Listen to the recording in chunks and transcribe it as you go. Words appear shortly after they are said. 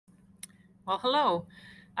Well, hello.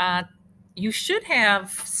 Uh, you should have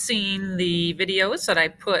seen the videos that I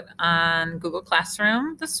put on Google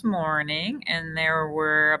Classroom this morning, and there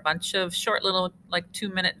were a bunch of short little, like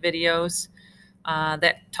 2-minute videos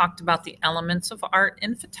that talked about the elements of art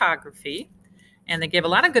in photography. And they gave a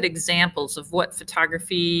lot of good examples of what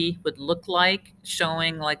photography would look like,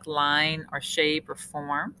 showing like line or shape or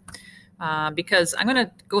form. Because I'm going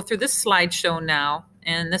to go through this slideshow now,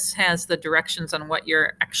 and this has the directions on what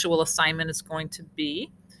your actual assignment is going to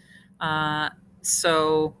be.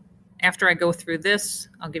 So after I go through this,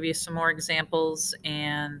 I'll give you some more examples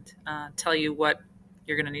and tell you what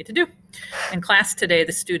you're going to need to do. In class today,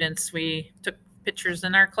 the students, we took pictures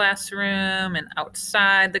in our classroom and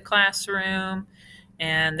outside the classroom,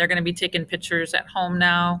 and they're going to be taking pictures at home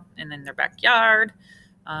now and in their backyard.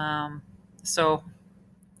 So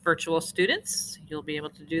virtual students, you'll be able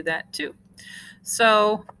to do that too.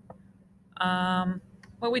 So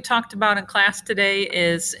what we talked about in class today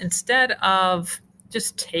is instead of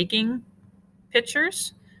just taking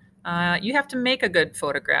pictures, you have to make a good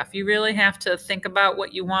photograph. You really have to think about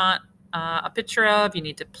what you want a picture of. You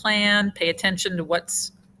need to plan, pay attention to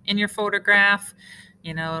what's in your photograph,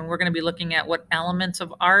 and we're going to be looking at what elements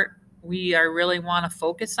of art we really want to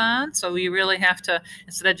focus on. So we really have to,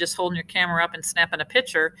 instead of just holding your camera up and snapping a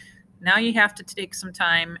picture, now you have to take some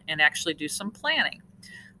time and actually do some planning.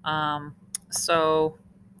 So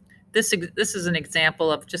this is an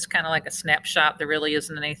example of just kind of like a snapshot. There really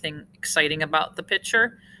isn't anything exciting about the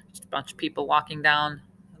picture. Just a bunch of people walking down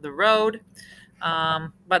the road.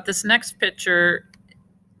 But this next picture,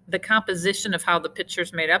 the composition of how the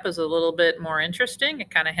picture's made up is a little bit more interesting. It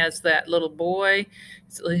kind of has that little boy.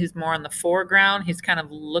 He's more in the foreground. He's kind of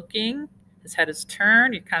looking. His head is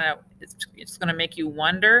turned. It's going to make you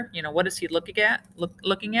wonder, what is he looking at?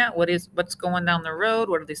 What's going down the road?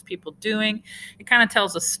 What are these people doing? It kind of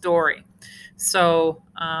tells a story. So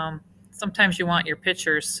sometimes you want your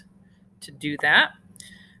pictures to do that.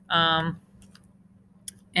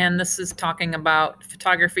 And this is talking about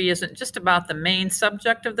photography isn't just about the main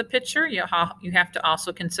subject of the picture. You have to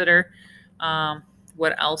also consider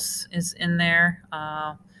what else is in there.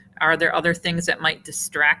 Are there other things that might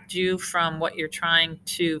distract you from what you're trying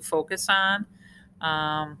to focus on?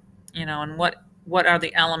 And what are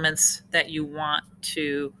the elements that you want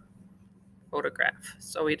to photograph?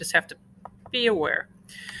 So we just have to be aware.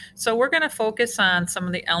 So we're going to focus on some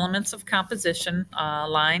of the elements of composition: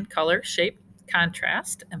 line, color, shape,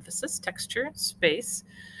 contrast, emphasis, texture, space.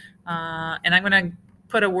 And I'm going to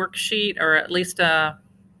put a worksheet, or at least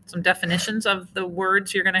some definitions of the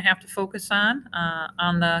words you're going to have to focus on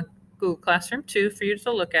the Google Classroom too for you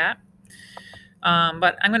to look at.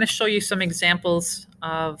 But I'm going to show you some examples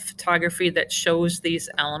of photography that shows these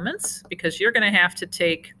elements, because you're going to have to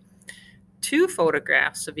take 2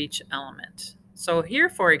 photographs of each element. So here,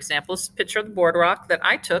 for example, is a picture of the boardwalk that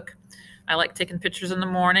I took. I like taking pictures in the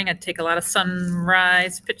morning. I take a lot of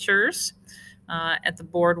sunrise pictures at the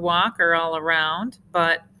boardwalk or all around.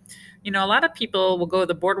 But, a lot of people will go to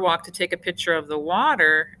the boardwalk to take a picture of the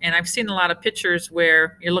water. And I've seen a lot of pictures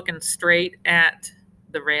where you're looking straight at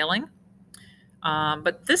the railing.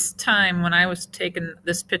 But this time when I was taking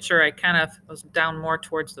this picture, I kind of was down more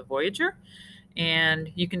towards the Voyager.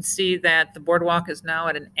 And you can see that the boardwalk is now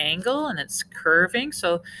at an angle and it's curving.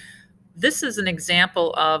 So this is an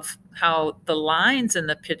example of how the lines in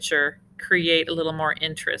the picture create a little more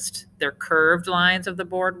interest. They're curved lines of the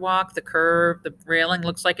boardwalk. The railing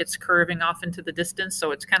looks like it's curving off into the distance,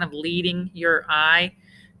 so it's kind of leading your eye.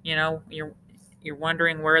 You're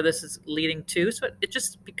wondering where this is leading to. So it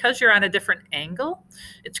just, because you're on a different angle,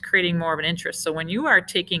 it's creating more of an interest. So when you are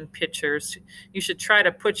taking pictures, you should try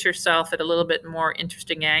to put yourself at a little bit more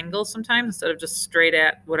interesting angle sometimes, instead of just straight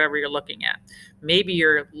at whatever you're looking at. Maybe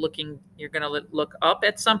you're going to look up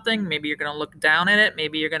at something. Maybe you're going to look down at it.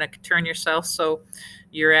 Maybe you're going to turn yourself so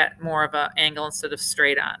you're at more of an angle instead of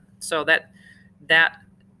straight on. So that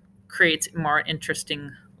creates more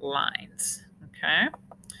interesting lines. Okay.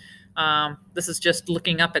 This is just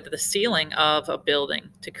looking up at the ceiling of a building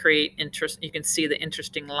to create interest. You can see the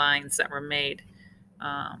interesting lines that were made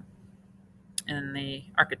in the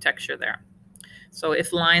architecture there. So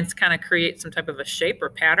if lines kind of create some type of a shape or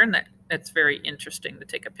pattern, that's very interesting to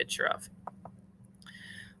take a picture of.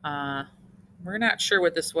 We're not sure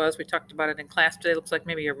what this was. We talked about it in class today. It looks like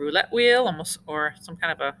maybe a roulette wheel, almost, or some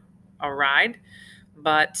kind of a ride.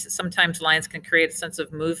 But sometimes lines can create a sense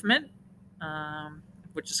of movement,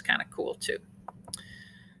 which is kind of cool too.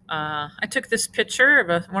 I took this picture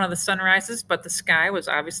of one of the sunrises, but the sky was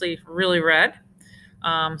obviously really red.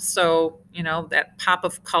 So, that pop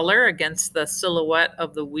of color against the silhouette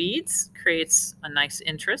of the weeds creates a nice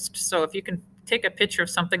interest. So if you can take a picture of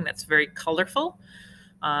something that's very colorful,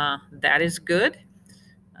 that is good.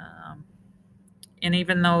 And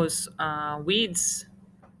even those weeds,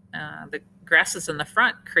 the grasses in the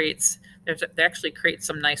front they actually create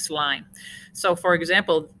some nice line. So for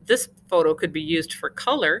example, this photo could be used for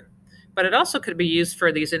color, but it also could be used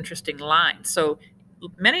for these interesting lines. So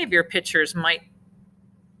many of your pictures might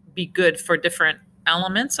be good for different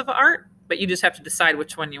elements of art, but you just have to decide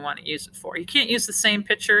which one you want to use it for. You can't use the same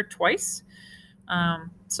picture twice.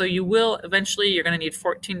 So you're going to need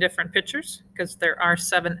 14 different pictures because there are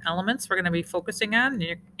 7 elements we're going to be focusing on,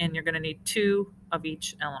 and you're going to need 2 of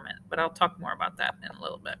each element. But I'll talk more about that in a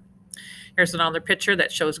little bit. Here's another picture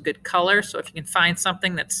that shows good color. So if you can find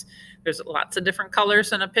something there's lots of different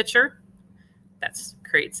colors in a picture, that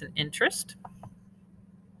creates an interest.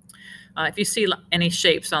 If you see any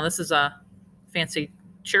shapes, now this is a fancy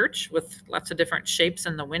church with lots of different shapes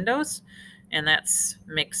in the windows, and that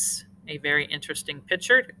makes a very interesting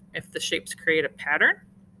picture if the shapes create a pattern.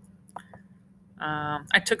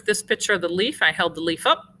 I took this picture of the leaf. I held the leaf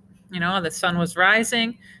up, the sun was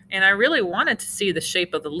rising, and I really wanted to see the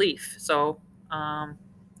shape of the leaf. So, I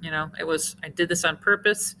did this on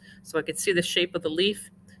purpose so I could see the shape of the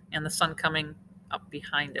leaf and the sun coming up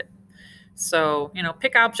behind it. So,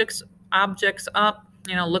 pick objects up,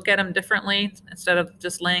 look at them differently instead of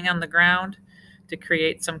just laying on the ground to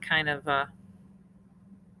create some kind of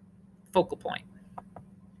focal point.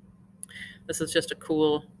 This is just a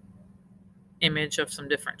cool image of some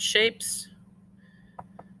different shapes.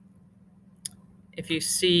 If you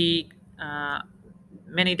see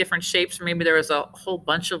many different shapes, maybe there was a whole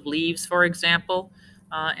bunch of leaves, for example,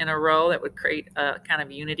 in a row, that would create a kind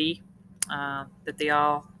of unity that they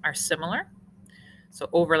all are similar. So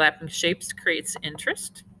overlapping shapes creates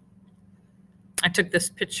interest. I took this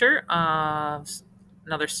picture of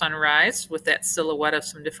another sunrise with that silhouette of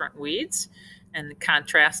some different weeds, and the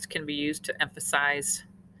contrast can be used to emphasize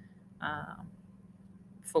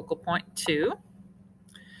focal point 2.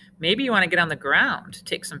 Maybe you want to get on the ground to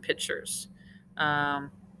take some pictures.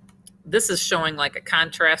 This is showing like a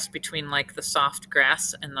contrast between like the soft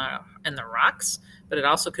grass and the rocks, but it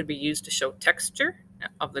also could be used to show texture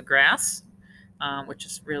of the grass, which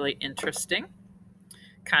is really interesting.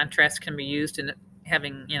 Contrast can be used in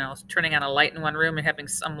having, turning on a light in one room and having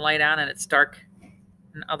some light on and it's dark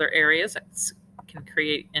in other areas. That can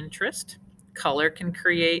create interest. Color can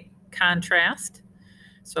create contrast.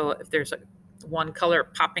 So if there's one color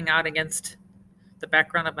popping out against the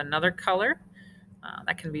background of another color,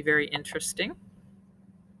 that can be very interesting.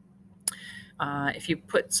 If you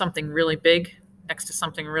put something really big next to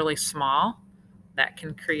something really small, that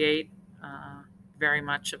can create very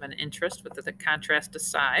much of an interest with the contrast to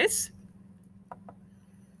size.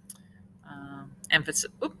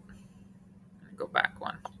 Emphasis, go back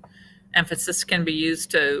one. Emphasis can be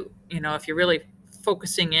used to, if you're really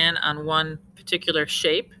focusing in on one particular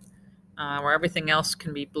shape, where everything else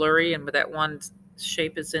can be blurry and that one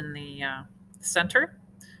shape is in the center.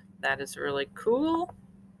 That is really cool.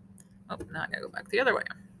 Oh, now I gotta go back the other way.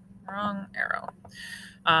 Wrong arrow.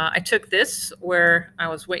 I took this where I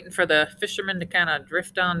was waiting for the fisherman to kind of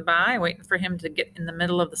drift on by, waiting for him to get in the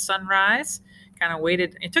middle of the sunrise. Kind of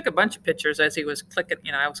waited. I took a bunch of pictures as he was clicking.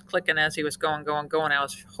 I was clicking as he was going. I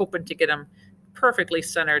was hoping to get him perfectly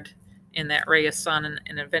centered in that ray of sun,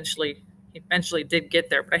 and eventually did get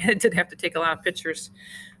there. But I did have to take a lot of pictures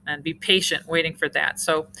and be patient waiting for that.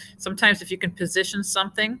 So sometimes if you can position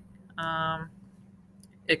something,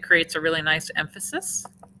 it creates a really nice emphasis.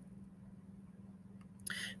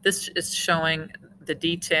 This is showing the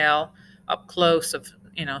detail up close of,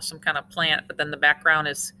 some kind of plant, but then the background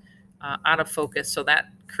is out of focus, so that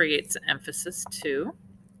creates emphasis too.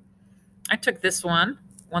 I took this one.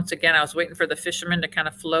 Once again, I was waiting for the fisherman to kind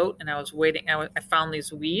of float, and I was waiting. I found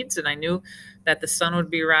these weeds, and I knew that the sun would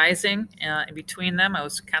be rising in between them. I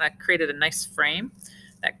was kind of created a nice frame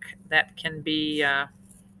that can be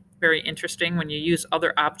very interesting when you use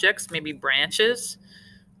other objects, maybe branches,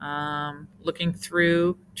 looking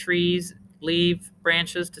through trees,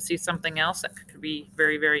 branches to see something else. That could be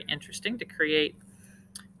very, very interesting to create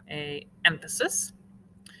a emphasis.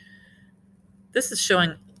 This is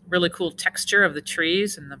showing really cool texture of the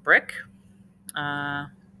trees and the brick.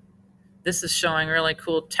 This is showing really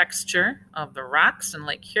cool texture of the rocks in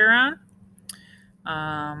Lake Huron.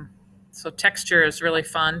 So texture is really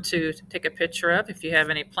fun to take a picture of. If you have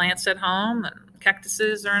any plants at home, and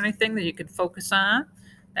cactuses or anything that you could focus on,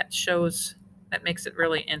 that makes it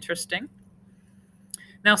really interesting.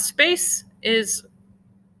 Now space is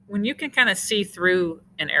when you can kind of see through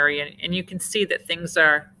an area and you can see that things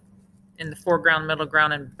are in the foreground, middle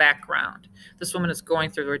ground, and background. This woman is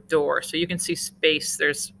going through a door, so you can see space.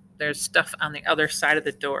 There's stuff on the other side of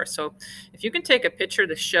the door. So if you can take a picture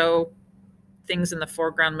to show things in the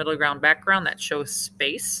foreground, middle ground, background, that shows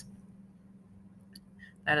space.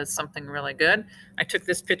 That is something really good. I took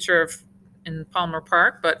this picture in Palmer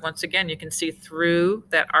Park, but once again, you can see through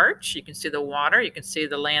that arch. You can see the water. You can see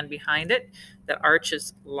the land behind it. That arch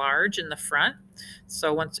is large in the front.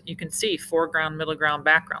 So once you can see foreground, middle ground,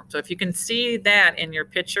 background. So if you can see that in your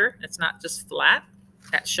picture, it's not just flat.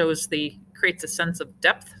 That creates a sense of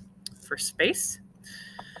depth for space.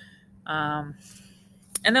 And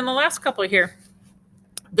then the last couple here,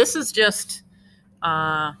 this is just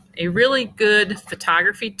a really good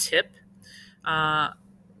photography tip.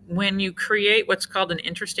 When you create what's called an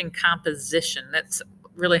interesting composition, that's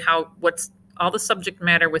really what's all the subject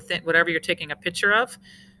matter within whatever you're taking a picture of.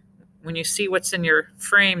 When you see what's in your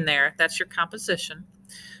frame there, that's your composition.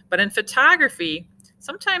 But in photography,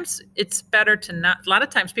 sometimes it's better to not, a lot of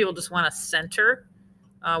times people just want to center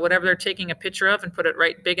whatever they're taking a picture of and put it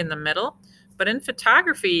right big in the middle. But in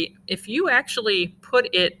photography, if you actually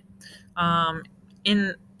put it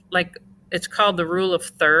in, like, it's called the rule of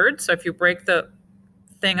thirds. So if you break the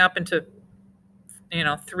thing up into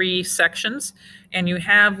 3 sections and you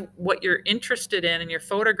have what you're interested in and you're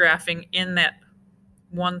photographing in that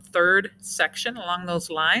 1/3 section along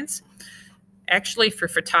those lines, actually for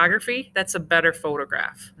photography, that's a better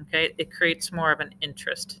photograph. Okay, it creates more of an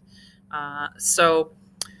interest. So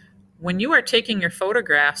when you are taking your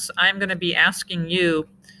photographs, I'm going to be asking you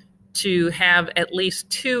to have at least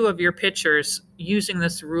 2 of your pictures using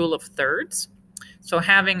this rule of thirds. So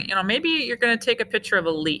having, maybe you're going to take a picture of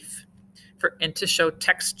a leaf and to show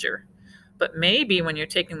texture. But maybe when you're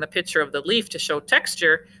taking the picture of the leaf to show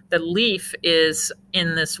texture, the leaf is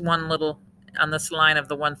in this on this line of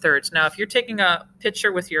the 1/3. Now, if you're taking a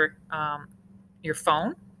picture with your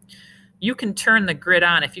phone, you can turn the grid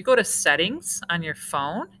on. If you go to settings on your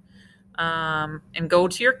phone and go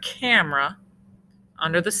to your camera,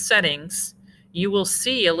 under the settings, you will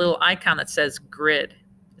see a little icon that says grid.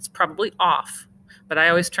 It's probably off, but I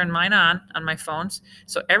always turn mine on my phones.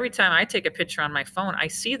 So every time I take a picture on my phone, I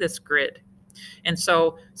see this grid. And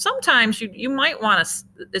so sometimes you might want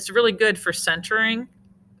to, it's really good for centering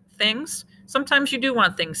things. Sometimes you do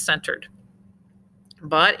want things centered.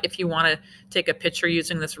 But if you want to take a picture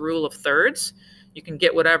using this rule of thirds, you can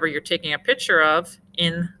get whatever you're taking a picture of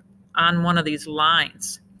on one of these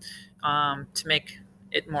lines to make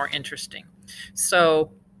it more interesting.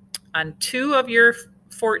 So on 2 of your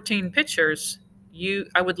 14 pictures,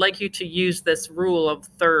 I would like you to use this rule of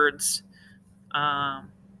thirds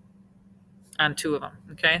on 2 of them.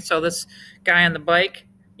 Okay, so this guy on the bike,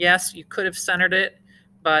 yes, you could have centered it,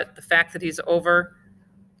 but the fact that he's over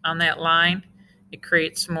on that line, it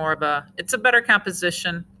creates more of it's a better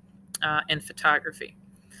composition in photography.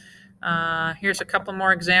 Here's a couple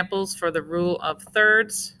more examples for the rule of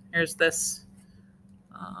thirds. Here's this,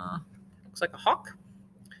 looks like a hawk.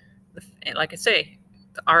 Like I say,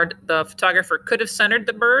 the photographer could have centered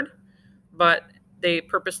the bird, but they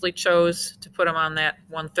purposely chose to put him on that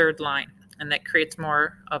 1/3 line, and that creates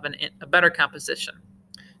more of a better composition.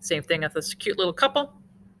 Same thing with this cute little couple.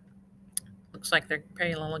 Looks like they're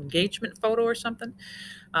probably a little engagement photo or something.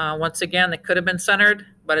 Once again, they could have been centered,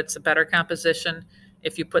 but it's a better composition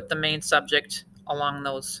if you put the main subject along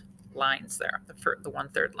those lines there, the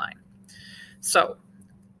 1/3 line. So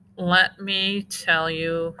let me tell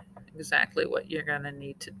you exactly what you're going to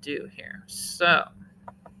need to do here. So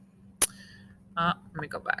let me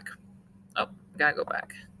go back. Oh, gotta go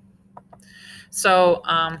back. So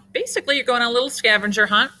basically, you're going on a little scavenger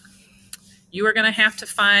hunt. You are going to have to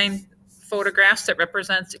find photographs that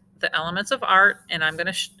represent the elements of art, and I'm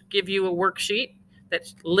going to give you a worksheet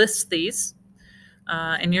that lists these.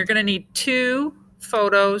 And you're going to need 2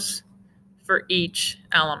 photos for each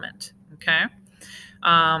element, okay?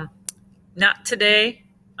 Not today.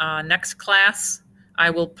 Next class, I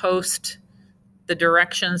will post the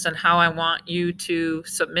directions and how I want you to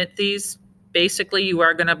submit these. Basically, you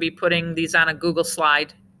are going to be putting these on a Google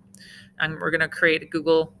slide, and we're going to create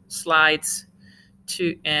Google Slides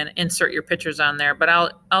and insert your pictures on there. But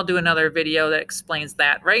I'll do another video that explains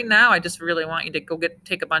that. Right now, I just really want you to go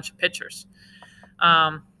take a bunch of pictures.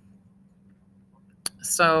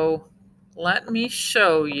 So let me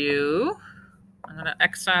show you. I'm going to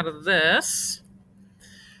X out of this.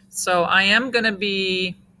 So I am going to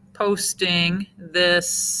be posting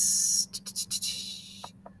this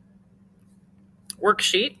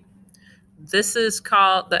worksheet. This is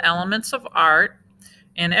called the Elements of Art.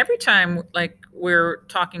 And every time, like, we're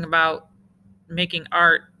talking about making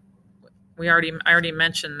art, I already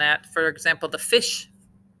mentioned that, for example, the fish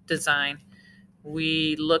design,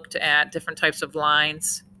 we looked at different types of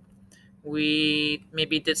lines. We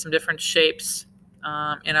maybe did some different shapes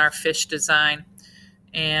in our fish design.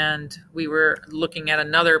 And we were looking at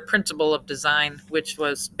another principle of design, which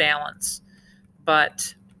was balance.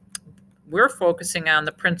 But we're focusing on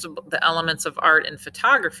the elements of art and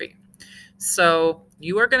photography. So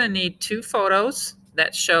you are going to need 2 photos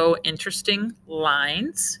that show interesting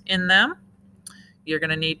lines in them. You're going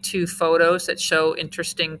to need 2 photos that show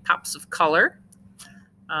interesting pops of color,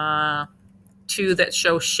 2 that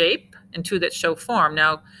show shape, and 2 that show form.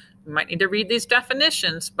 Now, you might need to read these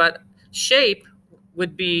definitions, but shape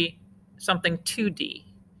would be something 2D,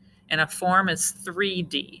 and a form is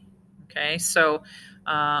 3D. Okay, so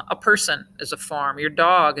a person is a form. Your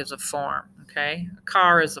dog is a form. Okay, a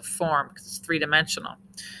car is a form because it's 3-dimensional.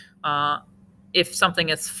 If something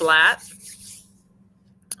is flat,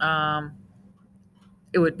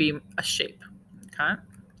 it would be a shape. Okay,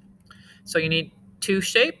 so you need 2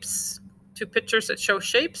 shapes, 2 pictures that show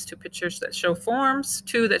shapes, 2 pictures that show forms,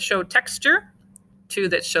 2 that show texture, 2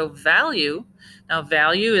 that show value. Now,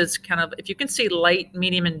 value is kind of, if you can see light,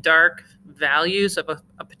 medium, and dark values of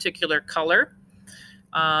a particular color.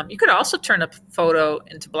 You could also turn a photo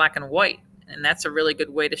into black and white, and that's a really good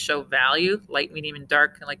way to show value, light, medium, and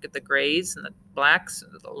dark, like the grays and the blacks,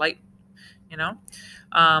 the light,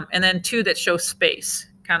 and then 2 that show space,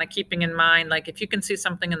 kind of keeping in mind, like if you can see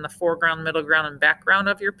something in the foreground, middle ground, and background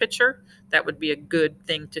of your picture, that would be a good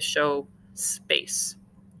thing to show space.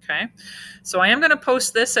 Okay, so I am going to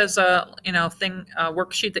post this as a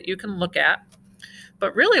worksheet that you can look at.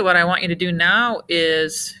 But really what I want you to do now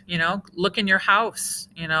is, look in your house.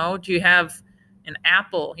 Do you have an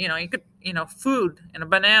apple? You could, food and a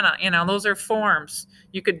banana, those are forms.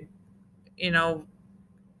 You could,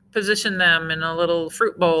 position them in a little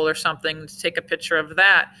fruit bowl or something to take a picture of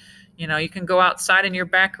that. You can go outside in your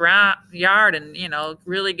backyard and,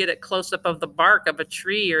 really get it close up of the bark of a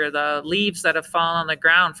tree or the leaves that have fallen on the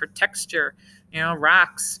ground for texture,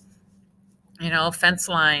 rocks, fence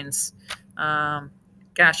lines,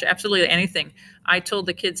 gosh, absolutely anything. I told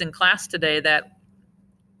the kids in class today that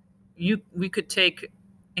we could take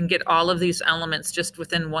and get all of these elements just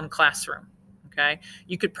within one classroom. Okay,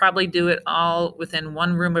 you could probably do it all within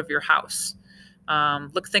one room of your house.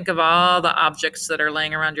 Think of all the objects that are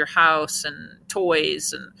laying around your house and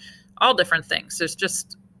toys and all different things. There's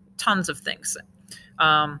just tons of things.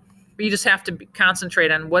 But you just have to concentrate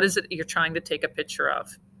on what is it you're trying to take a picture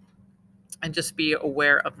of, and just be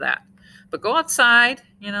aware of that. But go outside,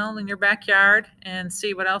 in your backyard and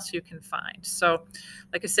see what else you can find. So,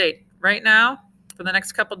 like I say, right now, for the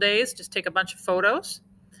next couple days, just take a bunch of photos.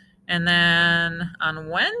 And then on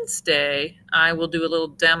Wednesday, I will do a little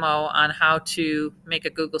demo on how to make a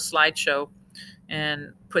Google slideshow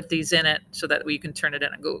and put these in it so that we can turn it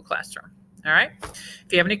in a Google Classroom. All right.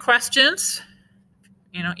 If you have any questions,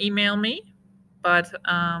 email me. But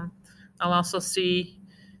I'll also see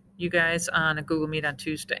you guys on a Google Meet on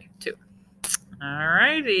Tuesday too. All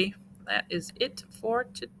righty. That is it for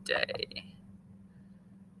today.